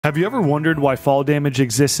Have you ever wondered why fall damage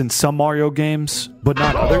exists in some Mario games, but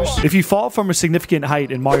not others? If you fall from a significant height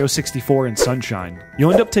in Mario 64 and Sunshine,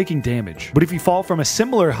 you'll end up taking damage. But if you fall from a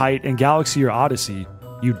similar height in Galaxy or Odyssey,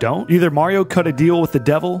 you don't? Either Mario cut a deal with the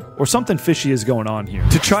devil, or something fishy is going on here.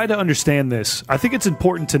 To try to understand this, I think it's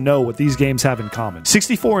important to know what these games have in common.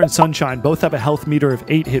 64 and Sunshine both have a health meter of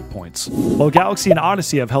 8 hit points, while Galaxy and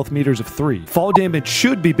Odyssey have health meters of 3. Fall damage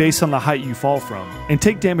should be based on the height you fall from, and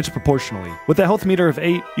take damage proportionally. With a health meter of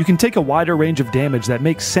 8, you can take a wider range of damage that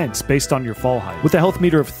makes sense based on your fall height. With a health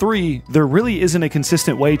meter of 3, there really isn't a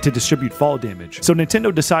consistent way to distribute fall damage, so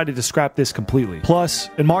Nintendo decided to scrap this completely. Plus,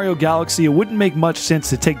 in Mario Galaxy, it wouldn't make much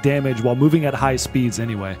sense to take damage while moving at high speeds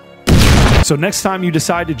anyway. So next time you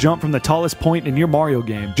decide to jump from the tallest point in your Mario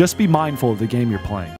game, just be mindful of the game you're playing.